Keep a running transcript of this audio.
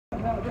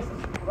now this is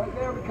right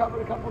there. We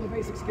covered a couple of the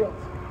basic skills.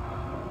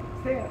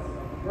 Stance,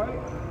 right?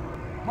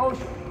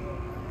 Motion,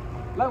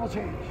 level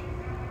change,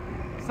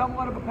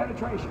 somewhat of a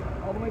penetration,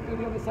 all the way through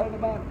the other side of the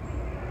body.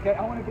 Okay,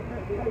 I want to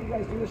have you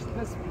guys do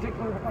this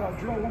particular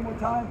drill one more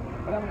time,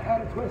 but I'm going to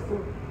add a twist to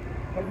it.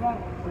 Okay, now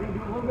we're going to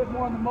do a little bit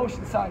more on the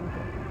motion side with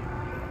it.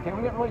 Okay,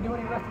 we didn't really do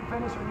any lift and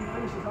finish or any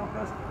finishes off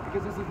this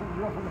because this is the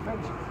drill for the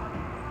finishes.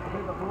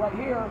 Okay, but for right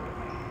here,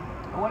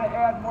 I want to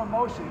add more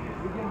motion.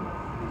 Begin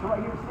to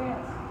right here,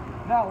 stance.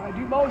 Now, when I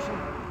do motion,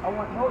 I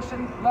want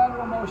motion,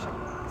 lateral motion,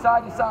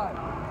 side to side,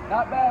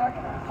 not back,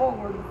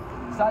 forward,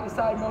 side to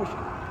side motion.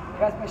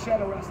 That's my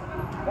shadow wrestling.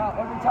 Now,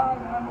 every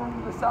time when I'm moving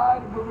to the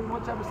side, moving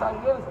whichever side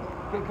it is,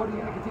 okay, Cody's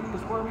going to continue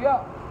to square me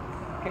up.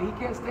 Okay, he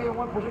can't stay at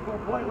one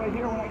particular point right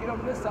here. When I get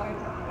over this side,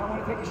 I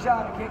want to take a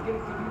shot. I can't get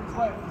it to his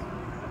legs.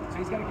 So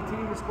he's going to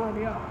continue to square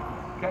me up.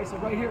 Okay, so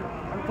right here,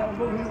 every time I'm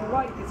moving to the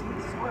right, you can see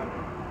this square.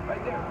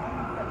 Right there.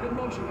 Got good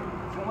motion there.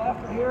 So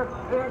left or here,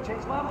 there,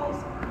 change levels.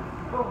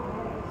 Boom.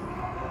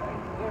 Okay,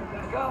 there,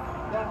 let it go.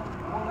 Now,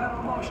 more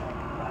lateral motion.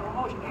 Lateral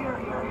motion here,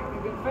 here, here.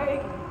 You can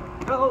fake,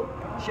 go,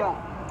 shot.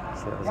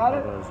 Got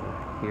it?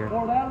 Here.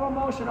 More lateral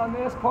motion on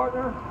this,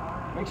 partner.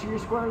 Make sure you're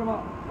squaring them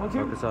up. 1,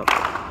 2. Focus up.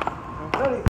 Ready.